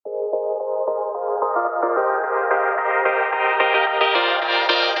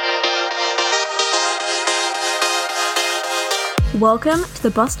Welcome to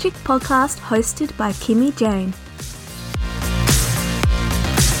the Boss Chick podcast hosted by Kimmy Jane.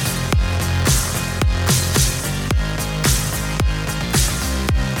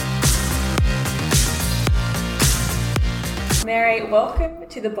 Mary, welcome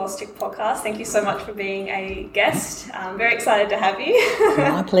to the Boss Chick podcast. Thank you so much for being a guest. I'm very excited to have you.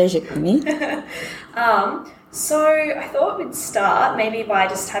 My pleasure, Kimmy. So I thought we'd start maybe by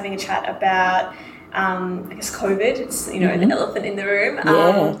just having a chat about, I guess, COVID. It's, the elephant in the room.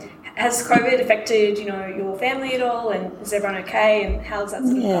 Has COVID affected, your family at all, and is everyone okay, and how's that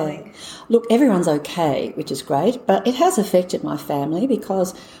sort of going? Look, everyone's okay, which is great, but it has affected my family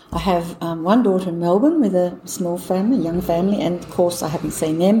because I have one daughter in Melbourne with a small family, young family, and of course I haven't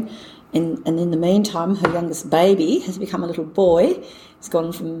seen them. And in the meantime, her youngest baby has become a little boy. He's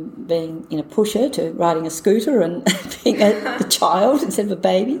gone from being in a pusher to riding a scooter and being a child instead of a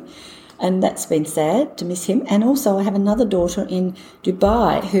baby. And that's been sad to miss him. And also I have another daughter in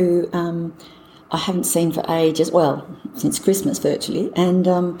Dubai who I haven't seen for ages, since Christmas virtually.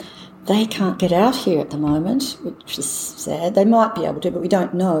 And they can't get out here at the moment, which is sad. They might be able to, but we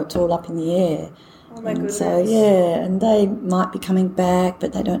don't know. It's all up in the air. Oh, my goodness. So, and they might be coming back,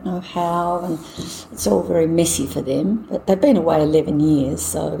 but they don't know how. And it's all very messy for them. But they've been away 11 years,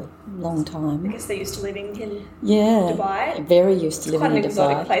 so long time. I guess they're used to living in Dubai. Very used to living in Dubai. It's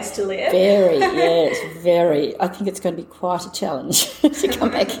quite an exotic place to live. It's very. I think it's going to be quite a challenge to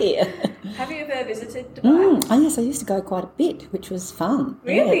come back here. Have you ever visited Dubai? Yes, I used to go quite a bit, which was fun.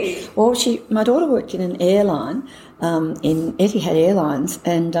 Really? Yeah. Well, my daughter worked in an airline, in Etihad Airlines,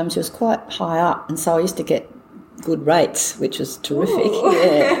 and she was quite high up, and so I used to get good rates, which was terrific. Ooh.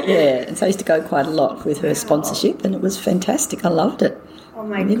 Yeah. And so I used to go quite a lot with her sponsorship, and it was fantastic. I loved it. Oh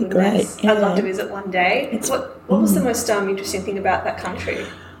my really goodness. Great. Yeah. I'd love to visit one day. What was the most interesting thing about that country?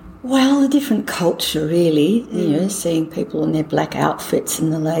 Well, the different culture, really. Seeing people in their black outfits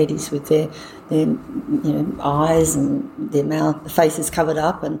and the ladies with their eyes and their mouth, the faces covered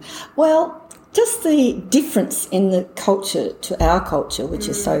up, and just the difference in the culture to our culture, which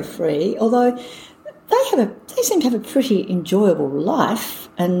is so free. Although they seem to have a pretty enjoyable life,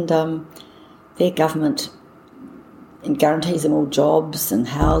 and their government guarantees them all jobs and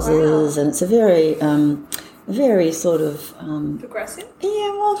houses, and it's a very sort of progressive.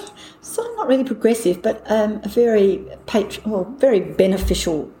 Sort of not really progressive, but a very very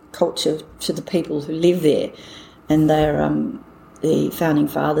beneficial culture to the people who live there, and they're the founding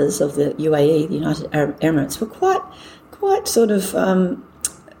fathers of the UAE, the United Arab Emirates, were quite sort of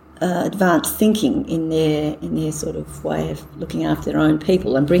advanced thinking in their sort of way of looking after their own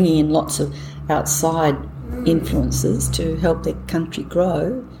people and bringing in lots of outside influences to help their country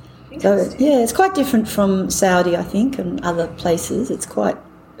grow. So it's quite different from Saudi, I think, and other places. It's quite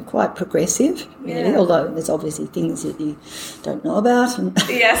progressive, really, although there's obviously things that you don't know about.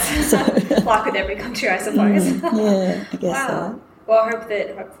 Yes, like with every country, I suppose. I guess so. Well, I hope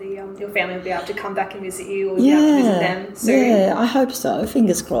that hopefully your family will be able to come back and visit you, or you'll be able to visit them soon. Yeah, I hope so.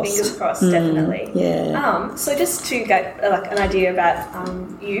 Fingers crossed. Fingers crossed, definitely. Yeah. So just to get an idea about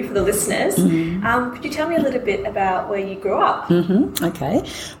you for the listeners, could you tell me a little bit about where you grew up? Okay.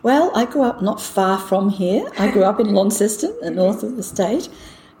 Well, I grew up not far from here. I grew up in Launceston, the north of the state.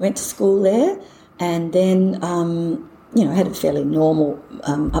 Went to school there, and then had a fairly normal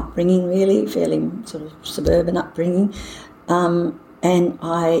upbringing, really, fairly sort of suburban upbringing. And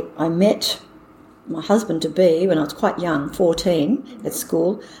I met my husband-to-be when I was quite young, 14, at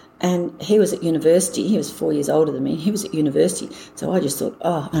school, and he was at university. He was 4 years older than me. He was at university. So I just thought,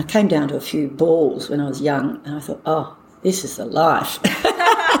 and I came down to a few balls when I was young, and I thought, this is the life.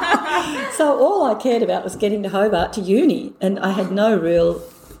 So all I cared about was getting to Hobart to uni, and I had no real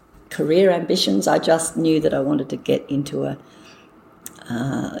career ambitions. I just knew that I wanted to get into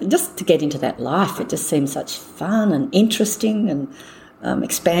that life. It just seemed such fun and interesting and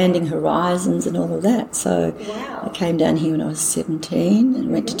expanding horizons and all of that. So I came down here when I was 17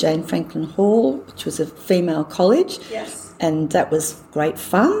 and went to Jane Franklin Hall, which was a female college. Yes. And that was great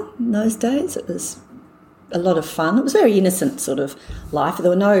fun in those days. It was a lot of fun. It was a very innocent sort of life.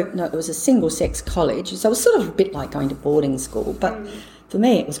 There were it was a single-sex college, so it was sort of a bit like going to boarding school, but for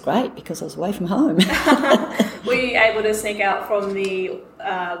me it was great because I was away from home. Were you able to sneak out from the,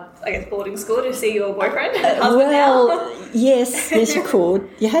 boarding school to see your boyfriend? Yes, you could.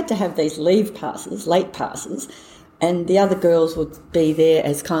 You had to have these leave passes, late passes, and the other girls would be there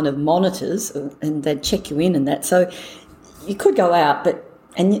as kind of monitors, and they'd check you in and that. So you could go out,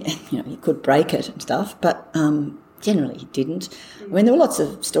 you could break it and stuff, but generally you didn't. I mean, there were lots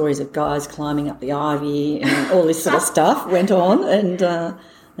of stories of guys climbing up the ivy and all this sort of stuff went on, and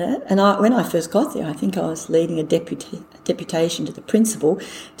Yeah. And when I first got there, I think I was leading a deputation to the principal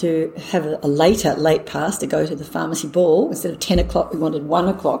to have a late pass to go to the pharmacy ball. Instead of 10 o'clock, we wanted 1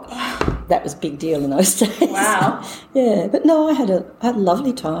 o'clock. That was a big deal in those days. Wow. Yeah, but no, I had a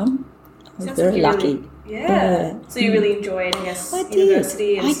lovely time. I was very lucky. Yeah. So you really enjoyed, I guess,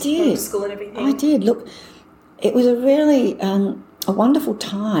 university and school and everything? I did. Look, it was a really a wonderful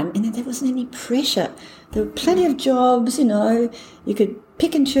time, and there wasn't any pressure. There were plenty of jobs, you could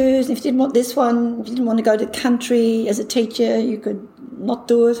pick and choose. If you didn't want this one, if you didn't want to go to the country as a teacher, you could not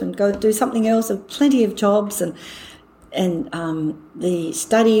do it and go do something else. There were plenty of jobs, and the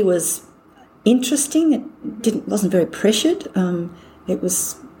study was interesting. It wasn't very pressured. It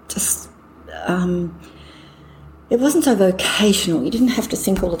was just... it wasn't so vocational. You didn't have to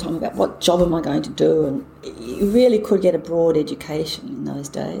think all the time about what job am I going to do, and you really could get a broad education in those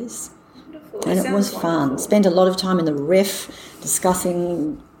days. Wonderful. And it was fun. Spent a lot of time in the ref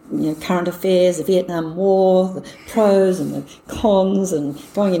discussing current affairs, the Vietnam War, the pros and the cons, and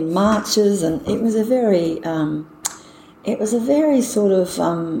going in marches, and it was a very sort of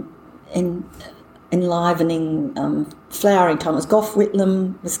enlivening, flowering time. It was Gough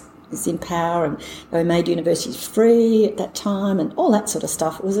Whitlam was in power, and they made universities free at that time, and all that sort of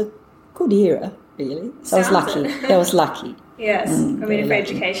stuff. It was a good era, really. So I was lucky. I was lucky. Yes, for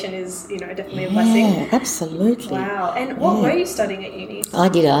education is definitely a blessing. Yeah, absolutely. Wow. And what were you studying at uni? I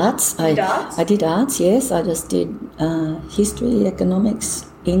did arts. You did arts? I did arts. Yes, I just did history, economics,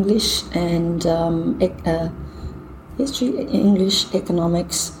 English, and history, English,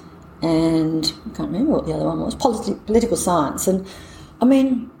 economics, and I can't remember what the other one was. Political science, and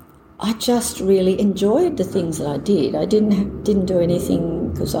I just really enjoyed the things that I did. I didn't do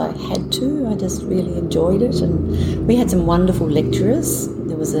anything because I had to. I just really enjoyed it, and we had some wonderful lecturers.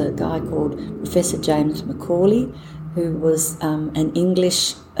 There was a guy called Professor James Macaulay, who was an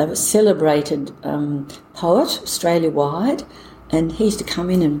English, celebrated poet Australia-wide, and he used to come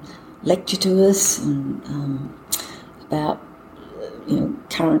in and lecture to us and about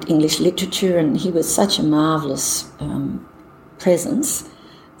current English literature, and he was such a marvellous presence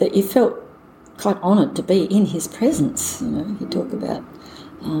that you felt quite honoured to be in his presence. He'd talk about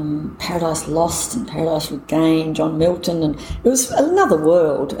Paradise Lost and Paradise Regained, John Milton, and it was another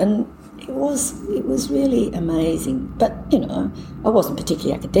world, and it was really amazing. But I wasn't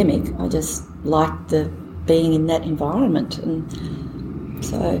particularly academic. I just liked being in that environment, and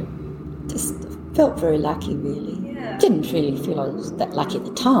so just felt very lucky, really. Yeah. Didn't really feel I was that lucky at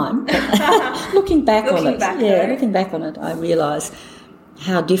the time, but looking back on it, I realise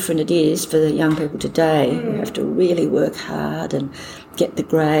how different it is for the young people today who have to really work hard and get the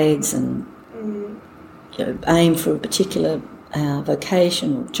grades and aim for a particular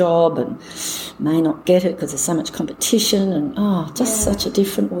vocation or job and may not get it because there's so much competition and such a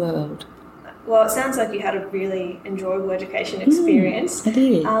different world. Well, it sounds like you had a really enjoyable education experience. I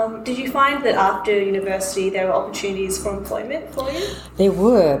did. Did you find that after university there were opportunities for employment for you? There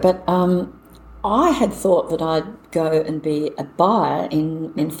were, but I had thought that I'd go and be a buyer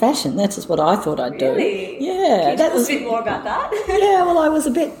in fashion. That's just what I thought I'd do. Really? Yeah. Can you tell us a bit more about that? Yeah, well, I was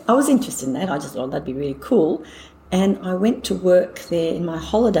interested in that. I just thought that'd be really cool. And I went to work there in my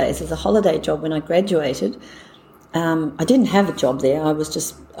holidays as a holiday job when I graduated. I didn't have a job there. I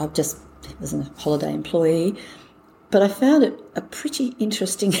was a holiday employee. But I found it a pretty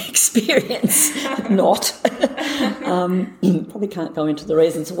interesting experience. Not. Probably can't go into the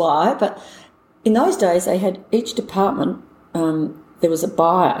reasons why, but in those days, they had each department, there was a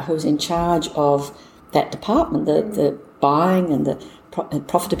buyer who was in charge of that department, the buying and the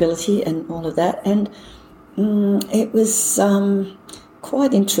profitability and all of that. And it was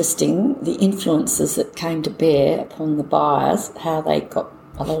quite interesting, the influences that came to bear upon the buyers, how they got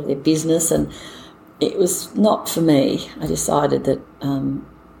a lot of their business. And it was not for me. I decided that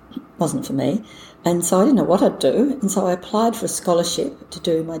it wasn't for me. And so I didn't know what I'd do. And so I applied for a scholarship to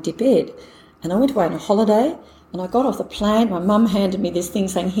do my dip ed. And I went away on a holiday, and I got off the plane. My mum handed me this thing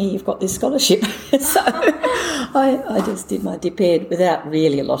saying, "Here, you've got this scholarship." So I just did my dip ed without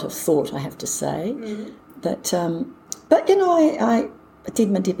really a lot of thought, I have to say. But I did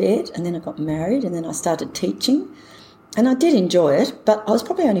my dip ed, and then I got married, and then I started teaching. And I did enjoy it, but I was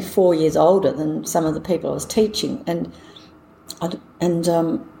probably only 4 years older than some of the people I was teaching. And it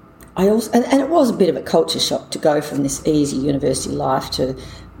was a bit of a culture shock to go from this easy university life to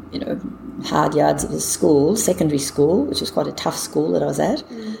hard yards of a school, secondary school, which was quite a tough school that I was at.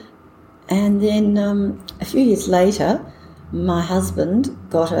 And then a few years later, my husband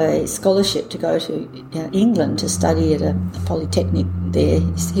got a scholarship to go to England to study at a polytechnic there.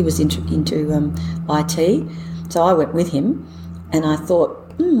 He was into IT, so I went with him, and I thought,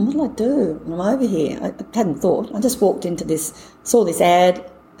 what'll I do when I'm over here? I hadn't thought. I just walked into this, saw this ad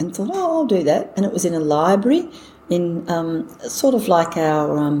and thought, oh, I'll do that. And it was in a library in sort of like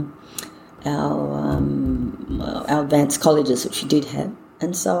our advanced colleges, which you did have.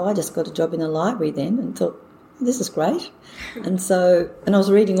 And so I just got a job in the library then and thought, this is great. And I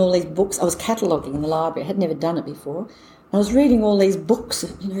was reading all these books. I was cataloguing in the library. I had never done it before. I was reading all these books,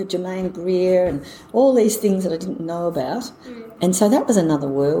 Germaine Greer and all these things that I didn't know about. And so that was another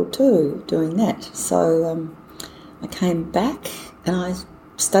world too, doing that. So I came back and I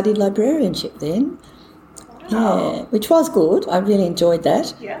studied librarianship then. Wow. Yeah, which was good. I really enjoyed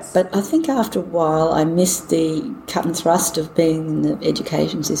that. Yes. But I think after a while I missed the cut and thrust of being in the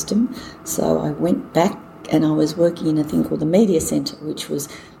education system. So I went back and I was working in a thing called the Media Centre, which was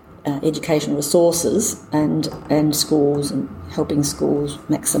educational resources and schools and helping schools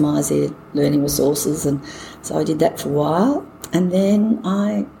maximise their learning resources. And so I did that for a while. And then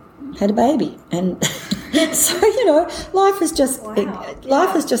I had a baby. And so, life has just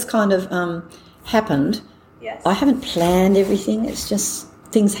kind of happened. Yes. I haven't planned everything. It's just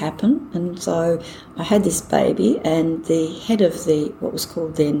things happen. And so I had this baby, and the head of what was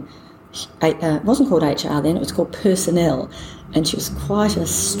called then, it wasn't called HR then, it was called personnel. And she was quite a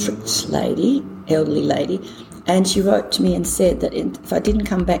strict lady, elderly lady. And she wrote to me and said that if I didn't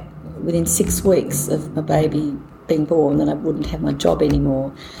come back within 6 weeks of my baby being born, then I wouldn't have my job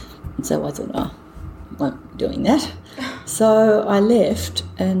anymore. And so I thought, I won't be doing that. So I left,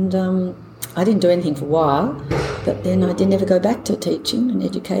 and I didn't do anything for a while, but then I never go back to teaching and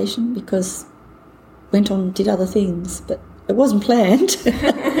education because went on and did other things, but it wasn't planned.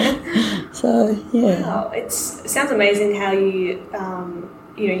 So, yeah. Wow, it sounds amazing how you,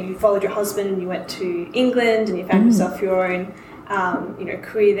 you followed your husband and you went to England and you found yourself your own,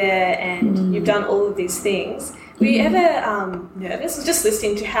 career there, and you've done all of these things. Were you ever nervous? Just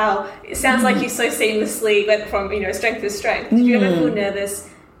listening to how it sounds like you so seamlessly went from, strength to strength. Did you ever feel nervous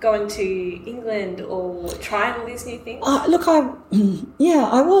going to England or trying all these new things? Look, I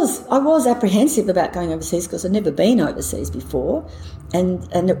was apprehensive about going overseas because I'd never been overseas before, and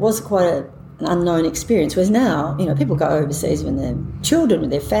it was quite an unknown experience. Whereas now, people go overseas when they're children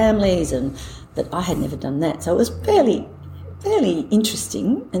with their families, but I had never done that, so it was fairly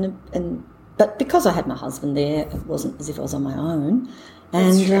interesting. But because I had my husband there, it wasn't as if I was on my own.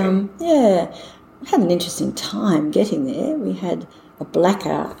 And I had an interesting time getting there. We had a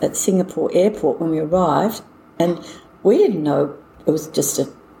blackout at Singapore airport when we arrived, and we didn't know it was just a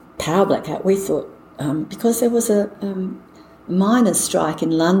power blackout. We thought because there was a miners' strike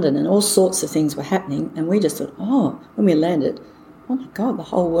in London and all sorts of things were happening, and we just thought, when we landed, oh my God, the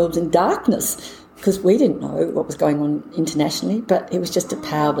whole world's in darkness, because we didn't know what was going on internationally, but it was just a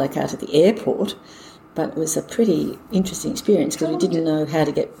power blackout at the airport. But it was a pretty interesting experience because we didn't know how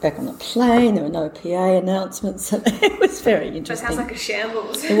to get back on the plane. There were no PA announcements. So it was very interesting. It sounds like a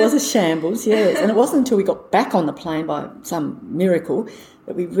shambles. It was a shambles, yes. And it wasn't until we got back on the plane by some miracle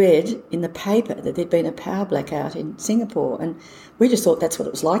that we read in the paper that there'd been a power blackout in Singapore. And we just thought that's what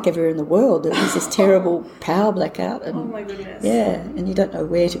it was like everywhere in the world. There was this terrible power blackout. And, oh, my goodness. Yeah, and you don't know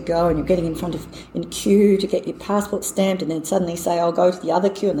where to go, and you're getting in queue to get your passport stamped, and then suddenly say, I'll go to the other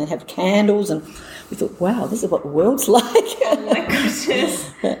queue, and they'd have candles. And we thought, wow, this is what the world's like. Oh, my goodness.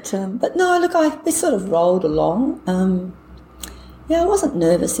 But no, look, we sort of rolled along. I wasn't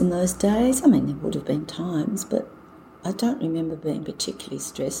nervous in those days. I mean, there would have been times, but I don't remember being particularly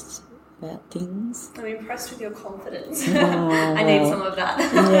stressed about things. I'm impressed with your confidence. I need some of that.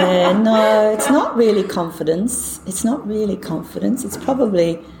 Yeah, no, it's not really confidence. It's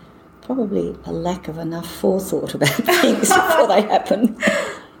probably a lack of enough forethought about things before they happen.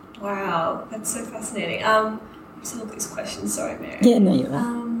 Wow, that's so fascinating. I'm just look at these questions. Sorry, Mary. Yeah, no, you are.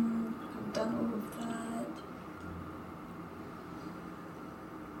 I've done all of that.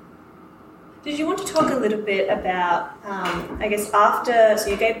 Did you want to talk a little bit about, so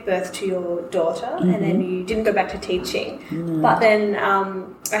you gave birth to your daughter and then you didn't go back to teaching, but then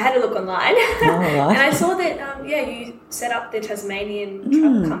I had a look online and I saw that, you set up the Tasmanian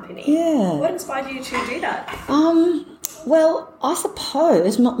Travel Company. Yeah. What inspired you to do that? Well, I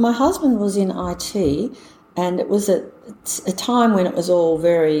suppose my husband was in IT, and it was a time when it was all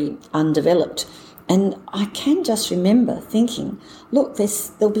very undeveloped. And I can just remember thinking, look,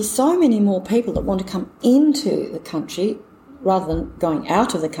 there'll be so many more people that want to come into the country rather than going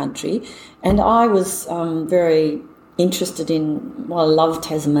out of the country. And I was very interested I loved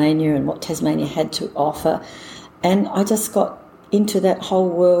Tasmania and what Tasmania had to offer. And I just got into that whole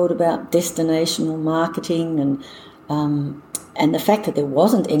world about destinational marketing, and the fact that there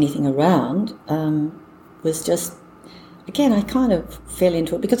wasn't anything around was just, again, I kind of fell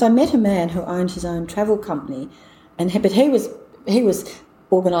into it because I met a man who owned his own travel company, but he was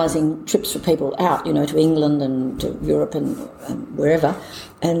organising trips for people out, to England and to Europe and wherever.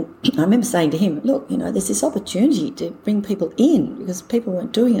 And I remember saying to him, look, there's this opportunity to bring people in because people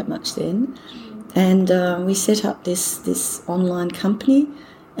weren't doing it much then. And we set up this online company,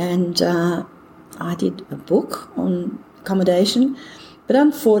 and I did a book on accommodation. But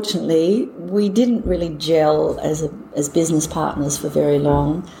unfortunately, we didn't really gel as business partners for very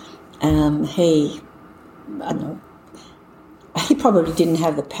long. He probably didn't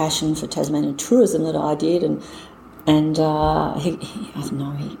have the passion for Tasmanian tourism that I did, and I think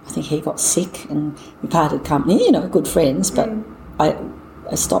he got sick and we parted company. Good friends, but I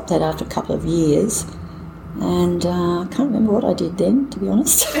stopped that after a couple of years, and I can't remember what I did then, to be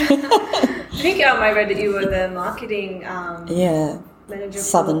honest. I think I read that you were the marketing manager.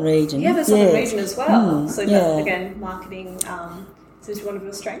 Southern region. Yeah, the Southern region as well. So that's, again, marketing. Is one of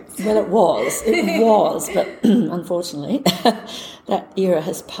your strengths? Well, it was, but unfortunately, that era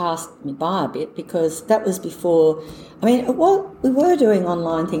has passed me by a bit because that was before. I mean, we were doing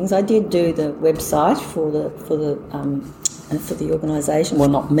online things. I did do the website for the organisation. Well,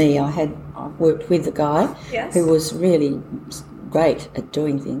 not me. I worked with the guy who was really great at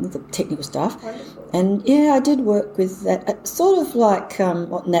doing things, the technical stuff. Wonderful. And I did work with that, sort of like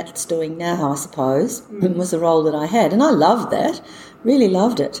what Nat's doing now, I suppose, was the role that I had. And I loved that, really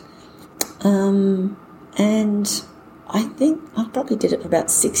loved it. And I think I probably did it for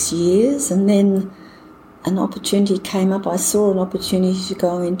about 6 years, and then an opportunity came up. I saw an opportunity to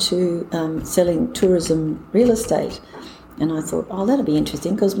go into selling tourism real estate. And I thought, that'll be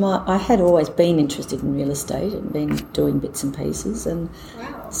interesting because I had always been interested in real estate and been doing bits and pieces. And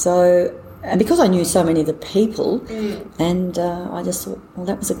and because I knew so many of the people, and I just thought, well,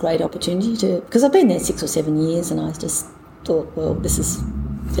 that was a great opportunity because I've been there 6 or 7 years, and I just thought, well, this is a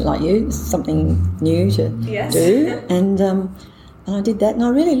bit like you, something new to do. And I did that, and I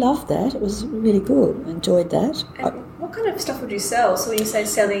really loved that. It was really good. I enjoyed that. And what kind of stuff would you sell? So when you say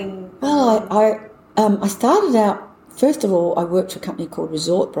selling... Well, I started out. First of all, I worked for a company called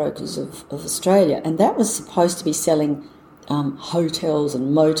Resort Brokers of Australia, and that was supposed to be selling hotels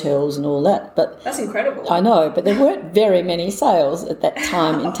and motels and all that. But that's incredible. I know, but there weren't very many sales at that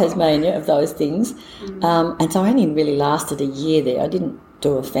time in Tasmania of those things. And so I only really lasted a year there. I didn't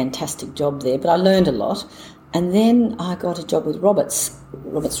do a fantastic job there, but I learned a lot. And then I got a job with Roberts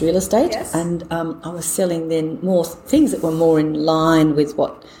Real Estate, and I was selling then more things that were more in line with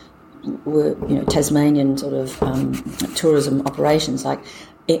what were Tasmanian sort of tourism operations, like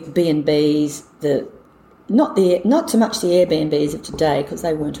B&Bs, not so much the Airbnbs of today because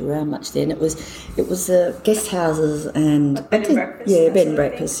they weren't around much then. It was guest houses and like bed and breakfast. Bed and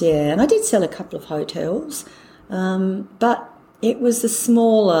breakfast, and I did sell a couple of hotels, but it was the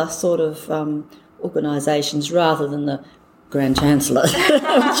smaller sort of organisations rather than the Grand Chancellor,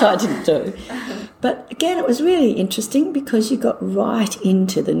 which I didn't do. But again, it was really interesting because you got right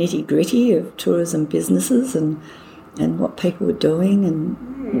into the nitty-gritty of tourism businesses and what people were doing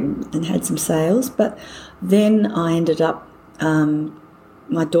and had some sales. But then I ended up,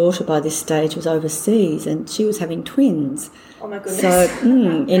 my daughter by this stage was overseas and she was having twins. Oh my goodness. So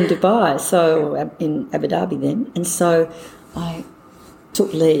in Dubai, so in Abu Dhabi then. And so I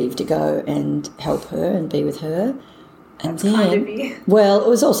took leave to go and help her and be with her. And that's kind of you. Well, it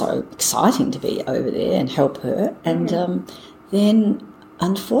was also exciting to be over there and help her. And then,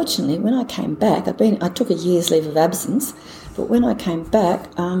 unfortunately, when I came back, I took a year's leave of absence, but when I came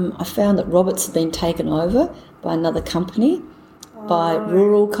back, I found that Roberts had been taken over by another company, by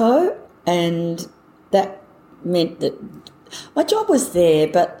Rural Co, and that meant that my job was there,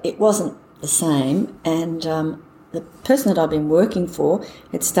 but it wasn't the same. And the person that I'd been working for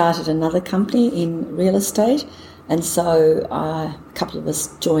had started another company in real estate. And so a couple of us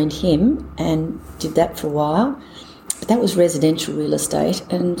joined him and did that for a while. But that was residential real estate,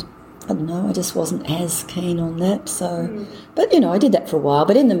 and I don't know, I just wasn't as keen on that. So, but I did that for a while.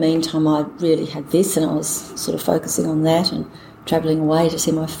 But in the meantime, I really had this, and I was sort of focusing on that and travelling away to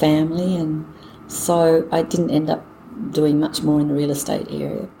see my family. And so I didn't end up doing much more in the real estate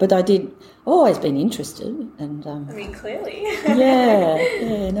area. But I did always been interested. And I mean, clearly.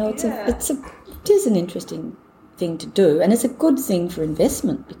 It is an interesting thing to do, and it's a good thing for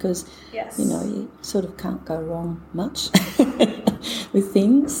investment because you sort of can't go wrong much with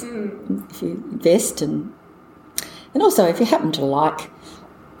things if you invest, and also if you happen to like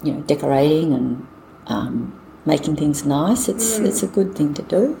decorating and making things nice, it's a good thing to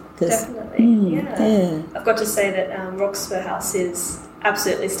do. Definitely. I've got to say that Roxburgh House is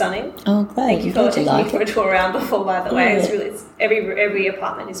absolutely stunning. Oh, great. Thank you for taking me for a tour around before, by the way. It's every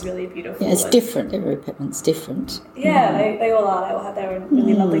apartment is really beautiful. Yeah, it's different. Every apartment's different. Yeah, they all are. They all have their own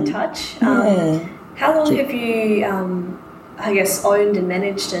really lovely touch. How long have you, owned and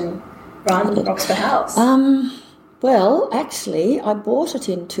managed and run Roxburgh House? Well, actually, I bought it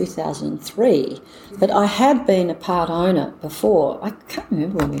in 2003, but I had been a part owner before. I can't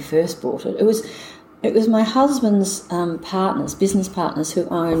remember when we first bought it. It was my husband's business partners, who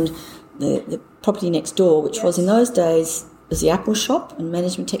owned the property next door, which was in those days was the Apple shop and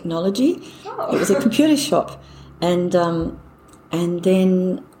management technology. Oh. It was a computer shop, and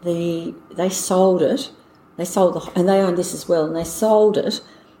then they sold it. And they owned this as well, and they sold it.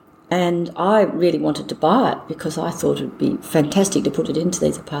 And I really wanted to buy it because I thought it would be fantastic to put it into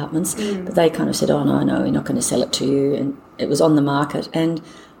these apartments. But they kind of said, oh, no, we're not going to sell it to you. And it was on the market. And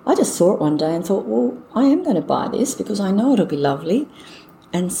I just saw it one day and thought, well, I am going to buy this because I know it'll be lovely.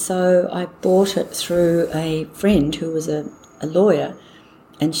 And so I bought it through a friend who was a lawyer,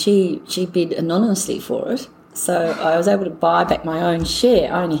 and she bid anonymously for it. So I was able to buy back my own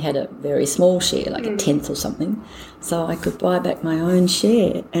share. I only had a very small share, like a tenth or something. So I could buy back my own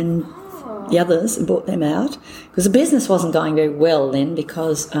share and the others and bought them out. Because the business wasn't going very well then,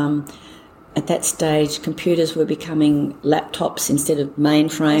 because at that stage computers were becoming laptops instead of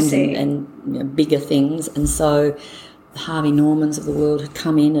mainframes and bigger things. And so the Harvey Normans of the world had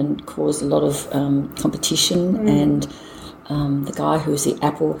come in and caused a lot of competition. And the guy who was the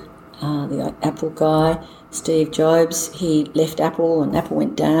Apple guy, Steve Jobs, he left Apple and Apple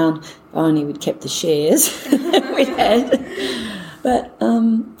went down. If only we'd kept the shares we had. But,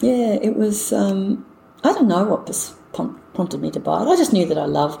 it was, I don't know what prompted me to buy it. I just knew that I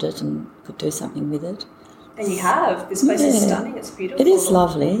loved it and could do something with it. And you have. This place is stunning. It's beautiful. It is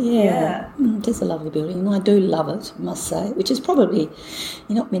lovely, yeah. It is a lovely building, and I do love it, I must say, which is probably,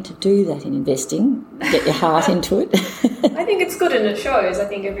 you're not meant to do that in investing, get your heart into it. I think it's good and it shows. I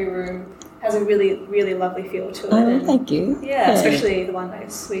think every room has a really, really lovely feel to it. Oh, thank you. Yeah, especially the one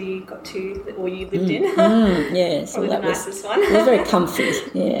we got to, or you lived in. Yes. Probably the nicest one. It was very comfy.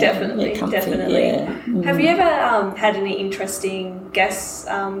 Yeah, definitely. Yeah. Have you ever had any interesting guests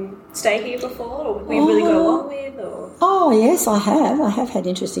stay here before, or we really got along with? Or? Oh, yes, I have. I have had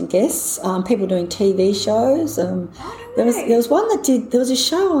interesting guests, people doing TV shows. There was one there was a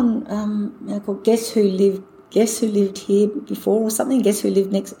show on called Guess Who Lived Here Before or something? Guess Who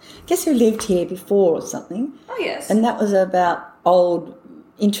Lived Here Before or something? Oh, yes. And that was about old,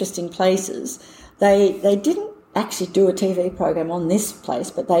 interesting places. They didn't actually do a TV program on this place,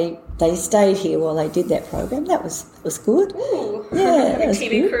 but they stayed here while they did that program. That was good. Ooh. Yeah, that was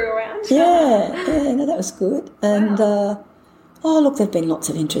TV good. Crew around. No, that was good. And there've been lots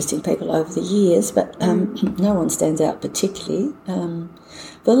of interesting people over the years, but no one stands out particularly.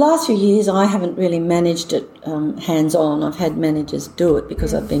 The last few years I haven't really managed it hands-on. I've had managers do it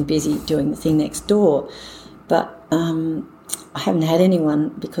because I've been busy doing the thing next door. But I haven't had anyone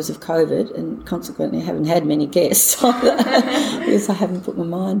because of COVID, and consequently I haven't had many guests either because I haven't put my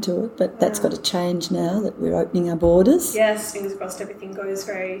mind to it. But that's got to change now that we're opening our borders. Yes, fingers crossed everything goes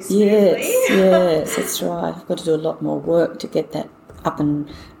very smoothly. Yes, that's right. I've got to do a lot more work to get that up and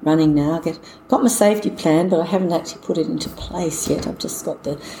running now. Got my safety plan, but I haven't actually put it into place yet. I've just got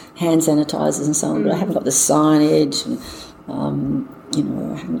the hand sanitizers and so on, but I haven't got the signage and,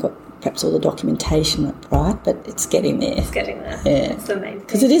 I haven't got perhaps all the documentation up right, but it's getting there. It's getting there. Yeah. It's the main thing.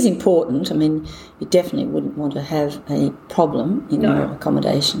 Because it is important. I mean, you definitely wouldn't want to have a problem in your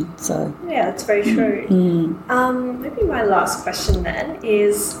accommodation. So yeah, that's very true. Maybe my last question then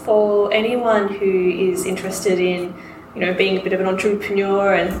is for anyone who is interested in being a bit of an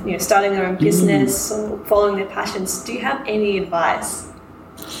entrepreneur and, starting their own business or following their passions, do you have any advice?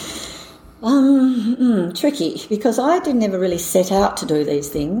 Tricky, because I didn't ever really set out to do these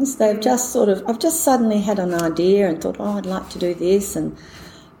things. I've just suddenly had an idea and thought, I'd like to do this. And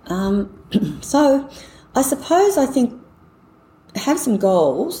so I suppose I think have some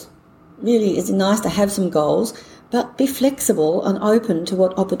goals. Really, it's nice to have some goals, but be flexible and open to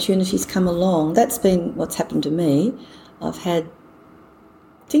what opportunities come along. That's been what's happened to me. I've had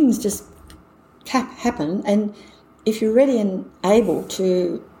things just happen, and if you're ready and able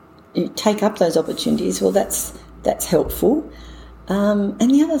to take up those opportunities, well, that's helpful. And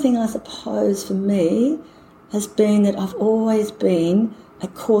the other thing, I suppose, for me has been that I've always been a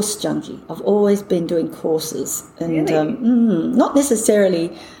course junkie. I've always been doing courses, and really? Not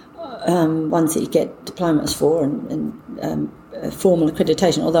necessarily ones that you get diplomas for and formal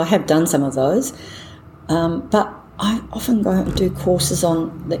accreditation, although I have done some of those. But I often go and do courses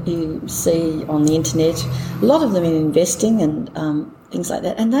that you see on the internet, a lot of them in investing and things like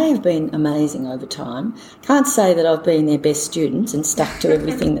that. And they have been amazing over time. Can't say that I've been their best student and stuck to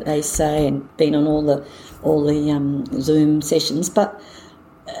everything that they say and been on all the Zoom sessions, but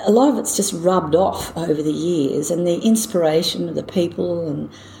a lot of it's just rubbed off over the years, and the inspiration of the people and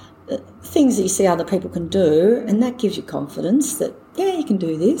things that you see other people can do, and that gives you confidence that, yeah, you can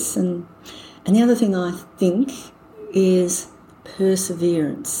do this. And the other thing I think is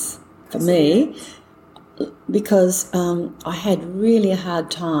perseverance for me, because I had really a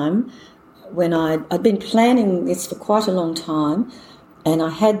hard time when I'd been planning this for quite a long time, and I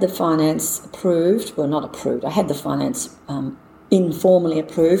had the finance approved, well, not approved, I had the finance informally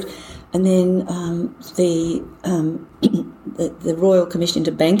approved, and then the Royal Commission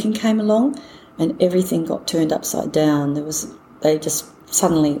into Banking came along, and everything got turned upside down. They just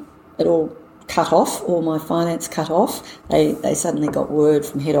suddenly, it all cut off, all my finance cut off. They suddenly got word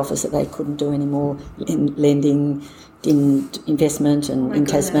from head office that they couldn't do any more in lending, in investment, and in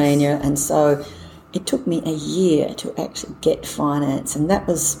Tasmania, and so it took me a year to actually get finance, and that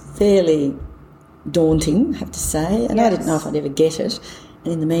was fairly daunting, I have to say, and I didn't know if I'd ever get it.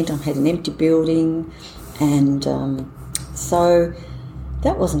 And in the meantime, I had an empty building, and so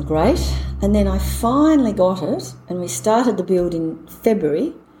that wasn't great. And then I finally got it, and we started the build in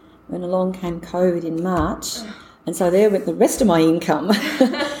February, when along came COVID in March, and so there went the rest of my income,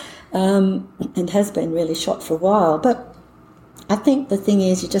 and has been really shot for a while. But I think the thing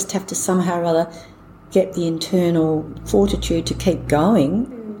is, you just have to somehow or other get the internal fortitude to keep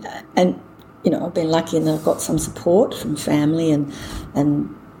going, and I've been lucky in that I've got some support from family and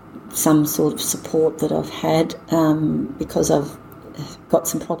some sort of support that I've had because I've got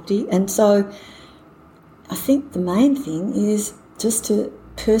some property. And so I think the main thing is just to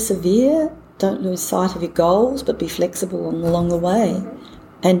persevere, don't lose sight of your goals, but be flexible along the way,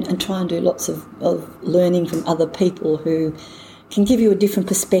 and try and do lots of learning from other people who can give you a different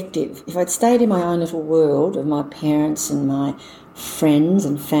perspective. If I'd stayed in my own little world of my parents and my friends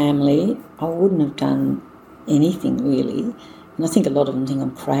and family, I wouldn't have done anything really. And I think a lot of them think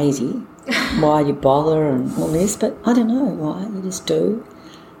I'm crazy. Why you bother and all this, but I don't know why, you just do.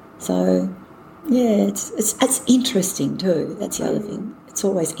 So yeah, it's interesting too. That's the other thing. It's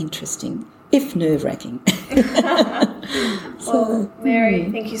always interesting, if nerve-wracking. Well,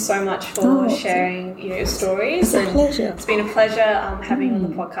 Mary, thank you so much for sharing your stories. It's a pleasure. It's been a pleasure having you on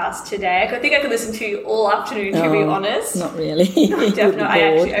the podcast today. I think I could listen to you all afternoon, to be honest. Not really. No,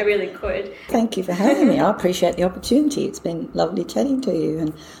 definitely. I really could. Thank you for having me. I appreciate the opportunity. It's been lovely chatting to you,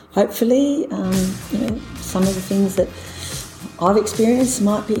 and hopefully, some of the things that I've experienced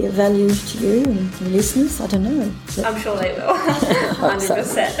might be of value to you and your listeners. I don't know. I'm sure they will.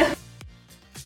 100%.